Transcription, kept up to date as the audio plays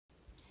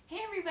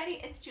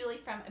everybody, it's Julie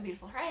from A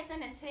Beautiful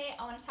Horizon, and today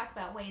I want to talk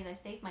about ways I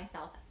save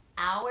myself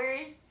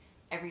hours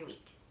every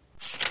week.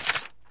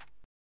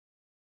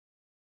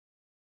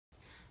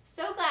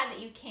 So glad that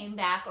you came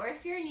back, or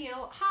if you're new,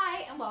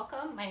 hi and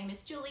welcome. My name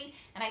is Julie,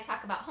 and I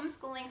talk about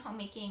homeschooling,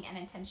 homemaking, and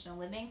intentional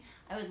living.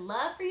 I would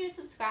love for you to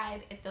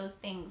subscribe if those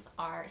things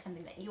are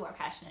something that you are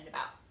passionate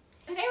about.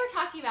 Today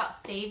we're talking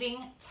about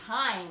saving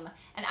time,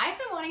 and I've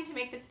been wanting to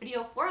make this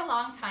video for a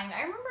long time.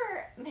 I remember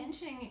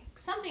mentioning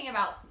something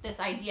about this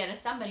idea to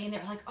somebody and they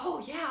were like,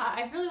 oh yeah,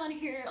 I really want to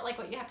hear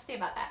what you have to say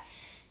about that.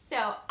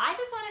 So I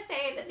just want to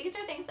say that these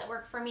are things that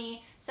work for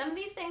me. Some of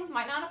these things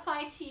might not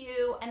apply to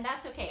you, and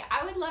that's okay.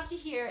 I would love to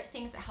hear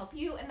things that help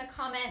you in the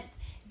comments.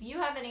 If you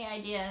have any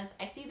ideas,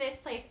 I see this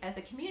place as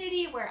a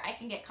community where I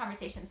can get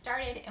conversations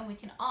started and we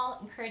can all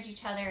encourage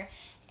each other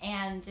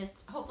and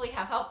just hopefully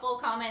have helpful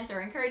comments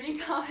or encouraging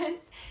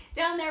comments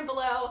down there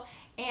below.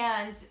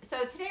 And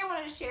so today I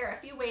wanted to share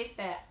a few ways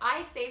that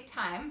I save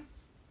time.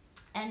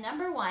 And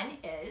number one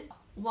is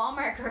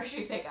Walmart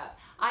grocery pickup.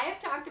 I have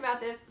talked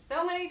about this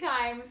so many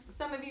times.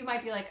 Some of you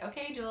might be like,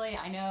 okay, Julie,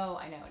 I know.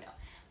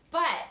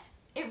 But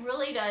it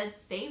really does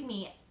save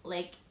me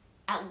like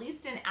at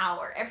least an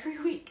hour every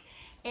week.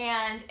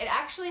 And it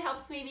actually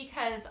helps me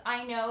because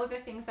I know the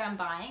things that I'm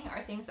buying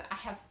are things that I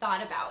have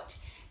thought about.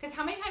 Because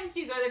how many times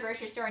do you go to the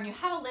grocery store and you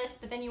have a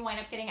list, but then you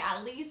wind up getting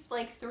at least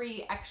like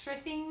 3 extra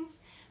things?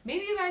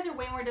 Maybe you guys are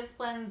way more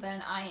disciplined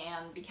than I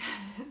am,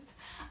 because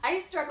I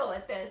struggle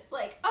with this.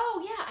 Like,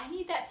 oh yeah, I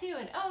need that too,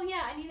 and oh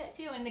yeah, I need that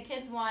too, and the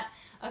kids want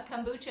a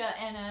kombucha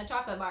and a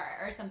chocolate bar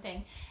or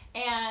something.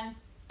 And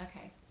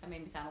okay, that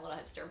made me sound a little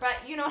hipster,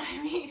 but you know what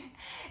I mean.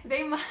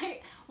 They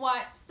might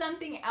want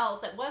something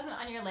else that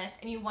wasn't on your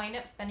list, and you wind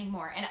up spending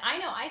more. And I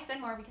know I spend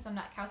more because I'm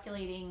not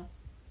calculating,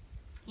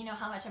 you know,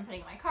 how much I'm putting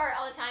in my cart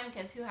all the time,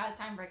 because who has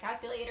time for a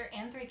calculator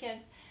and 3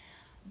 kids?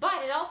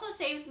 But it also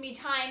saves me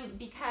time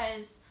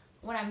because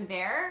when I'm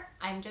there,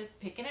 I'm just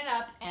picking it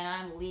up and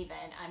I'm leaving.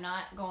 I'm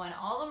not going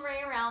all the way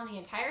around the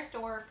entire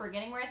store,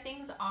 forgetting where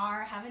things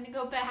are, having to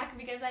go back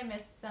because I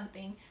missed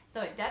something.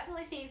 So it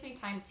definitely saves me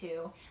time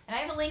too. And I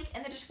have a link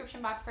in the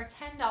description box for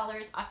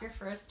 $10 off your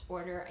first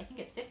order. I think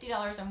it's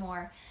 $50 or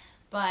more.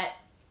 But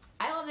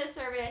I love this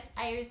service.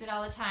 I use it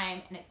all the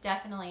time, and it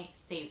definitely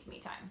saves me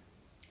time.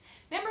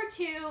 Number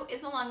 2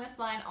 is along this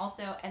line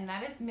also, and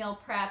that is meal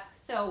prep.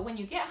 So when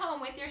you get home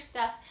with your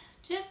stuff,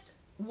 just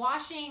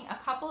washing a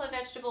couple of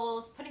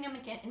vegetables, putting them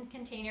in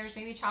containers,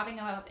 maybe chopping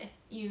them up if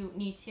you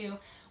need to,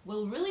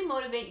 will really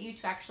motivate you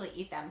to actually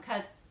eat them.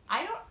 Because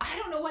I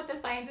don't know what the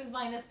science is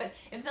behind this, but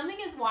if something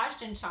is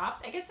washed and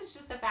chopped, I guess it's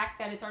just the fact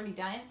that it's already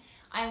done,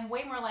 I'm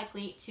way more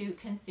likely to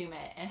consume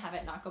it and have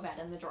it not go bad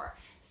in the drawer.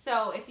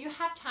 So if you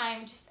have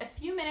time, just a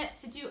few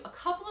minutes to do a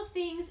couple of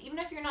things, even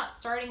if you're not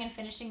starting and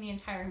finishing the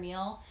entire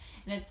meal,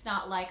 and it's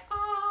not like,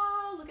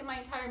 oh, look at my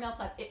entire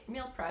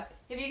meal prep.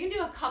 If you can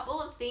do a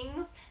couple of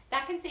things,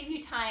 that can save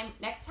you time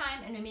next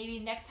time, and maybe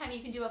next time you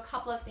can do a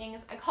couple of things.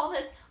 I call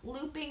this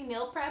looping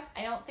meal prep.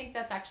 I don't think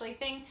that's actually a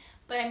thing,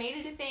 but I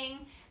made it a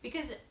thing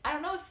because I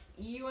don't know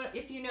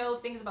if you know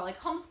things about like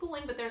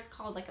homeschooling, but there's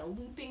called like a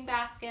looping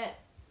basket,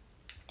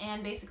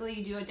 and basically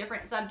you do a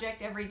different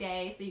subject every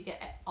day, so you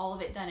get all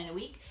of it done in a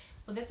week.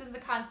 Well, this is the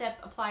concept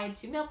applied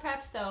to meal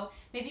prep. So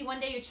maybe one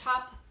day you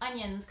chop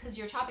onions because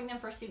you're chopping them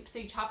for soup, so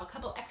you chop a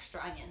couple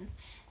extra onions.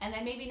 And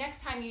then maybe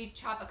next time you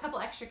chop a couple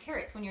extra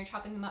carrots when you're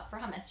chopping them up for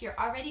hummus. You're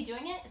already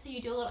doing it, so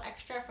you do a little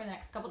extra for the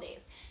next couple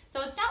days.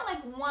 So it's not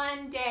like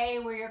one day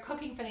where you're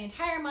cooking for the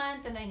entire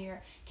month and then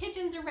your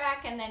kitchen's a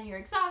wreck and then you're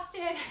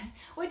exhausted,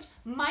 which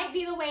might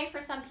be the way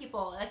for some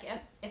people. Like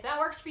if that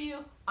works for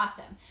you,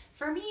 awesome.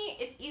 For me,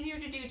 it's easier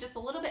to do just a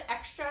little bit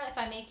extra. If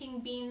I'm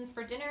making beans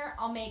for dinner,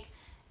 I'll make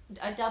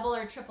a double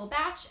or triple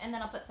batch, and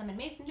then I'll put some in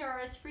mason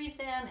jars, freeze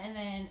them, and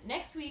then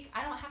next week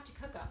I don't have to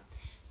cook them.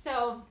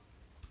 So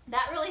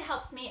that really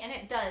helps me, and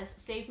it does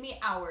save me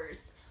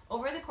hours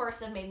over the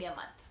course of maybe a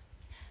month.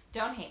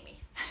 Don't hate me.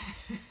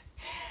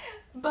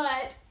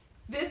 But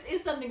this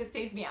is something that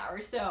saves me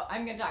hours, so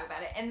I'm going to talk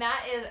about it, and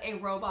that is a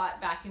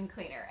robot vacuum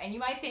cleaner. And you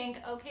might think,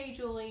 okay,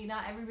 Julie,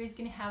 not everybody's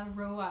going to have a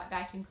robot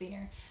vacuum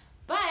cleaner.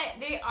 But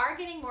they are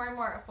getting more and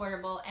more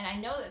affordable, and I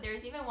know that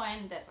there's even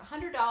one that's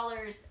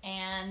 $100,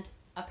 and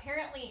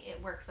apparently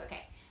it works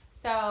okay.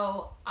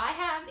 So I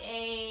have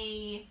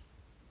a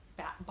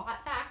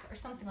bot vac or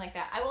something like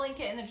that. I will link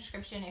it in the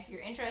description if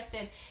you're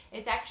interested.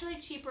 It's actually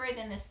cheaper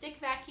than the stick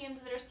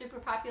vacuums that are super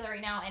popular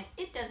right now, and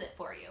it does it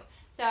for you.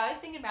 So I was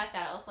thinking about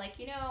that. I was like,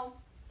 you know,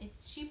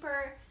 it's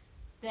cheaper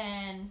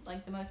than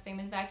like the most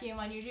famous vacuum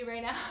on YouTube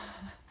right now.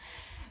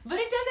 But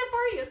it does it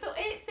for you. So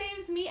it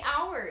saves me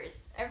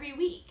hours every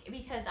week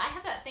because I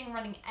have that thing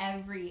running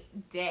every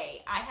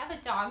day. I have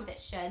a dog that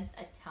sheds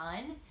a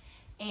ton,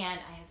 and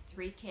I have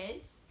 3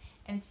 kids.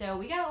 And so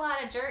we got a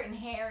lot of dirt and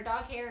hair,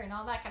 dog hair, and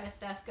all that kind of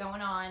stuff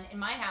going on in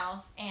my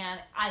house. And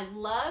I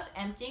love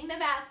emptying the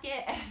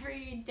basket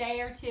every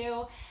day or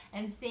two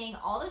and seeing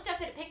all the stuff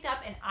that it picked up,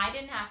 and I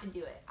didn't have to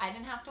do it. I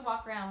didn't have to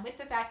walk around with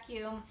the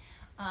vacuum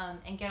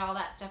and get all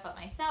that stuff up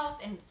myself.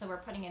 And so we're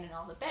putting it in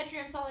all the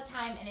bedrooms all the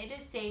time, and it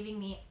is saving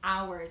me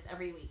hours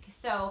every week.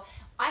 So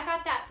I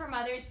got that for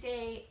Mother's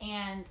Day,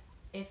 and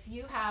if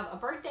you have a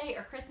birthday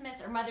or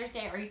Christmas or Mother's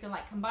Day, or you can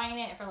like combine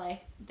it for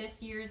like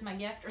this year's my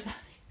gift or something,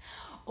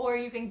 or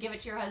you can give it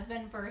to your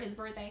husband for his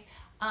birthday,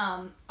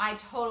 I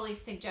totally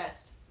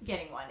suggest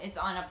getting one. It's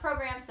on a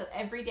program, so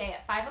every day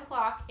at 5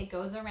 o'clock it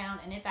goes around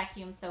and it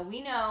vacuums, so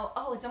we know,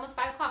 oh, it's almost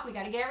 5 o'clock, we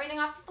got to get everything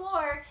off the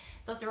floor.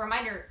 So it's a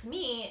reminder to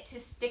me to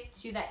stick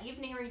to that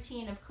evening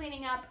routine of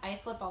cleaning up. I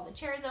flip all the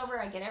chairs over,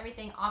 I get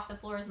everything off the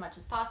floor as much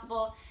as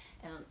possible,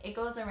 and it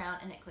goes around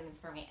and it cleans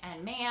for me.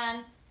 And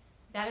man,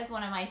 that is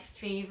one of my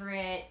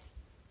favorite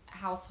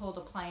household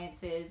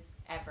appliances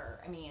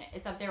ever. I mean,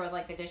 it's up there with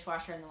like the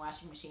dishwasher and the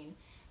washing machine,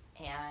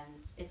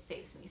 and it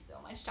saves me so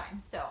much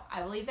time. So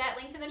I will leave that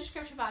linked in the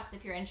description box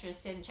if you're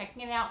interested in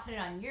checking it out. Put it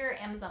on your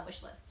Amazon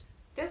wish list.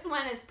 This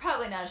one is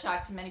probably not a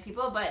shock to many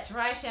people, but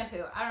dry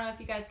shampoo. I don't know if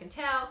you guys can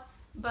tell,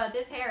 but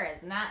this hair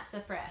is not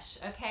so fresh,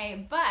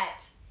 okay?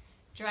 But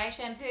dry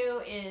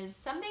shampoo is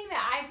something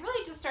that I've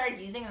really just started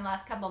using in the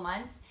last couple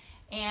months,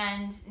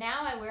 and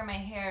now I wear my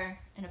hair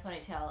in a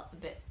ponytail a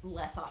bit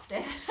less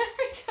often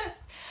because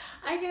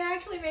I can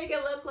actually make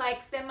it look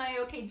like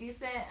semi-okay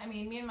decent. I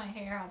mean, me and my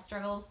hair have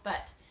struggles,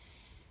 but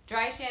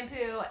dry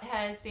shampoo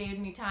has saved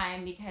me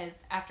time because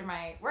after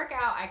my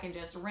workout, I can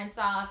just rinse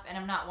off and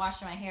I'm not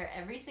washing my hair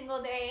every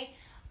single day.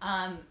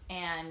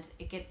 And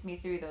it gets me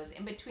through those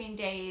in-between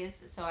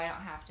days, so I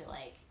don't have to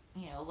like,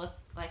 you know, look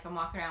like I'm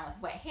walking around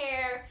with wet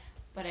hair,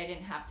 but I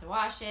didn't have to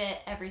wash it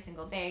every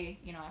single day,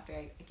 you know, after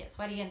I get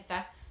sweaty and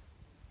stuff.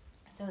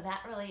 So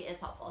that really is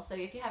helpful. So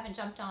if you haven't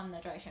jumped on the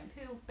dry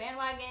shampoo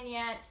bandwagon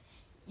yet,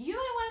 you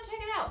might want to check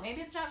it out.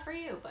 Maybe it's not for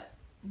you, but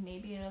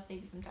maybe it'll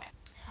save you some time.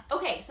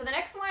 Okay, so the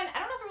next one, I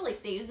don't know if it really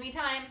saves me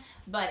time,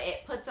 but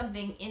it puts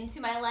something into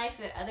my life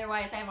that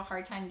otherwise I have a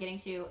hard time getting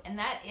to, and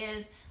that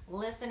is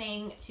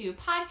listening to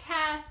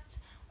podcasts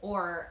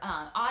or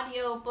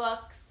audio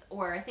books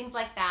or things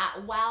like that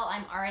while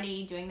I'm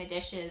already doing the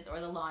dishes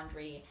or the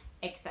laundry,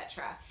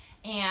 etc.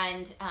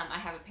 And I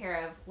have a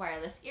pair of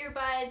wireless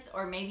earbuds,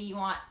 or maybe you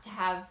want to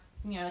have,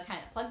 you know, the kind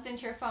that plugs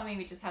into your phone,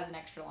 maybe it just has an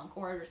extra long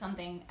cord or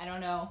something. I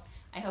don't know.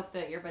 I hope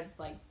the earbuds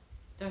like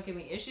don't give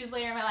me issues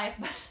later in my life,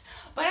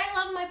 but I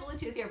love my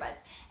Bluetooth earbuds,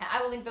 and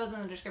I will link those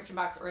in the description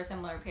box or a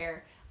similar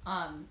pair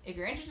if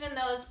you're interested in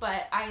those.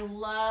 But I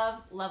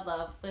love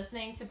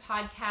listening to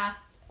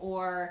podcasts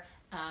or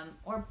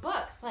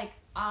books. Like,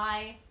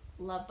 I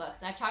love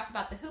books, and I've talked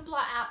about the Hoopla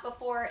app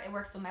before. It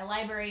works with my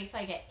library, so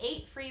I get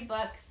 8 free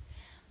books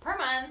per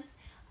month,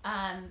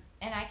 and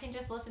I can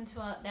just listen to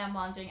them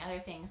while I'm doing other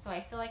things. So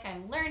I feel like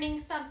I'm learning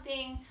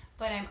something,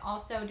 but I'm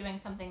also doing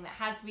something that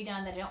has to be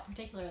done that I don't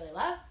particularly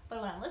love.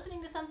 But when I'm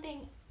listening to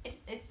something,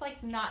 it's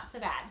like not so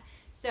bad.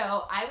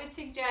 So I would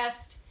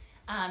suggest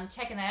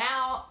checking that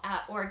out,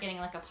 or getting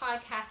like a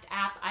podcast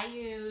app. I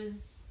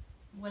use,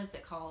 what is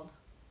it called?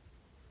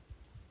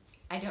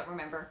 I don't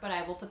remember, but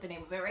I will put the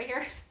name of it right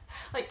here.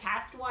 Like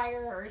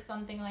Castwire or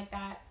something like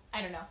that.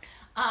 I don't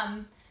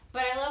know.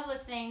 But I love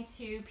listening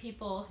to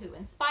people who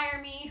inspire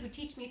me, who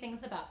teach me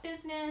things about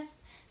business,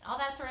 all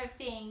that sort of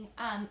thing.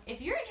 If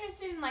you're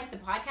interested in like the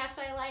podcast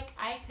I like,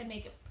 I could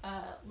make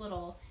a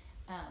little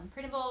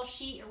printable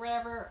sheet or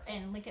whatever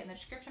and link it in the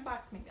description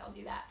box. Maybe I'll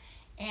do that.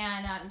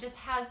 And just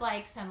has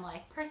like some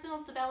like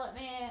personal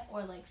development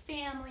or like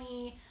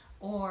family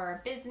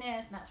or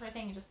business and that sort of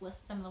thing, and just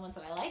list some of the ones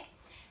that I like.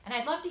 And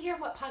I'd love to hear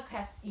what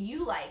podcasts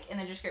you like in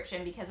the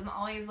description, because I'm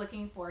always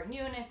looking for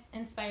new and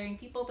inspiring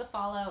people to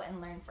follow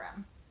and learn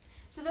from.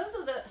 So those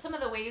are some of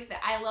the ways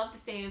that I love to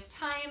save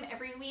time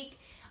every week.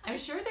 I'm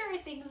sure there are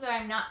things that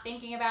I'm not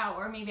thinking about,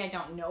 or maybe I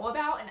don't know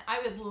about, and I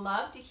would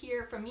love to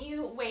hear from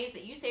you ways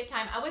that you save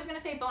time. I was going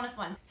to say bonus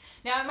one.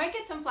 Now, I might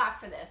get some flack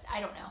for this. I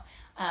don't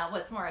know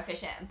what's more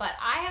efficient, but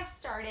I have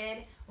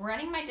started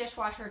running my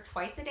dishwasher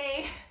twice a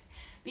day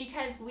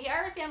because we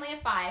are a family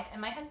of 5,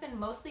 and my husband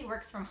mostly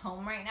works from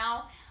home right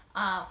now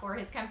for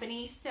his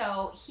company.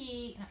 So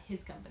not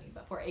his company,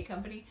 but for a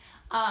company.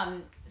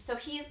 So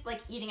he's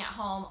like eating at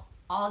home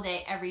all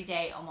day, every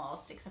day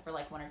almost, except for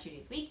like 1 or 2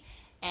 days a week.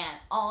 And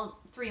all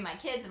 3 of my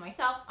kids and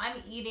myself,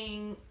 I'm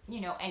eating,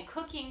 you know, and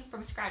cooking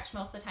from scratch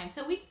most of the time.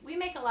 So we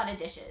make a lot of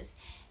dishes.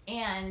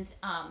 And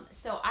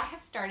so I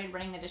have started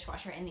running the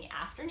dishwasher in the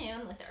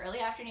afternoon, like the early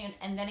afternoon,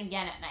 and then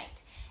again at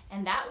night.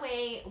 And that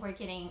way we're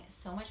getting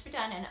so much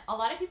done. And a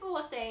lot of people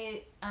will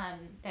say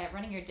that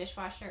running your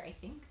dishwasher, I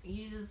think,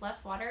 uses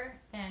less water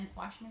than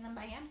washing them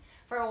by hand.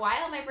 For a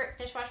while, my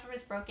dishwasher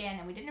was broken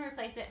and we didn't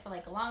replace it for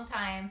like a long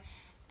time.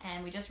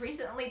 And we just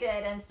recently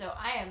did, and so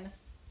I am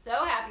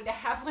so happy to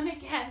have one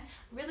again.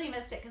 Really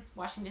missed it because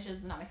washing dishes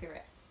is not my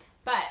favorite.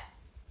 But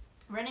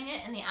running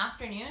it in the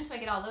afternoon, so I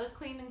get all those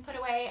cleaned and put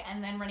away,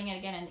 and then running it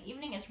again in the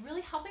evening is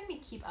really helping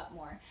me keep up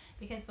more.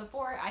 Because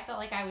before, I felt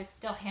like I was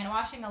still hand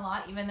washing a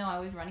lot, even though I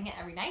was running it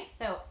every night.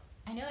 So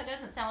I know that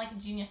doesn't sound like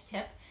a genius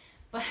tip,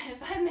 but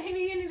maybe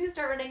you need to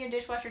start running your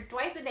dishwasher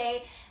twice a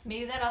day.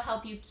 Maybe that'll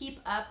help you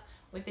keep up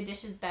with the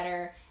dishes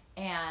better,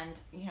 and,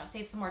 you know,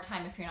 save some more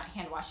time if you're not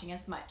hand washing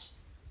as much.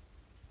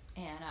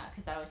 And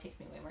because that always takes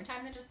me way more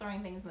time than just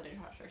throwing things in the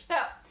dishwasher. So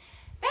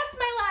that's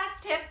my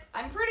last tip.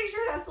 I'm pretty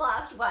sure that's the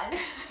last one.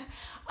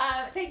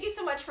 Thank thank you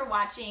so much for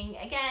watching.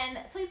 Again,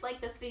 please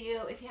like this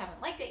video if you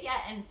haven't liked it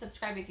yet, and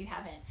subscribe if you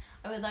haven't.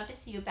 I would love to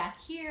see you back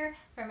here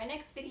for my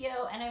next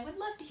video, and I would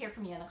love to hear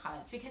from you in the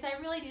comments, because I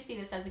really do see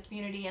this as a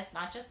community. It's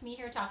not just me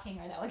here talking,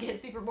 or that would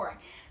get super boring.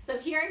 So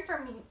hearing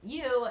from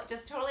you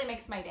just totally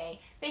makes my day.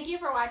 Thank you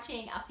for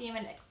watching. I'll see you in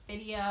my next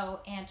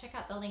video, and check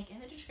out the link in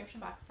the description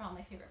box for all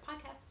my favorite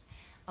podcasts.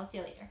 I'll see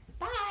you later.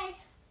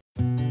 Bye!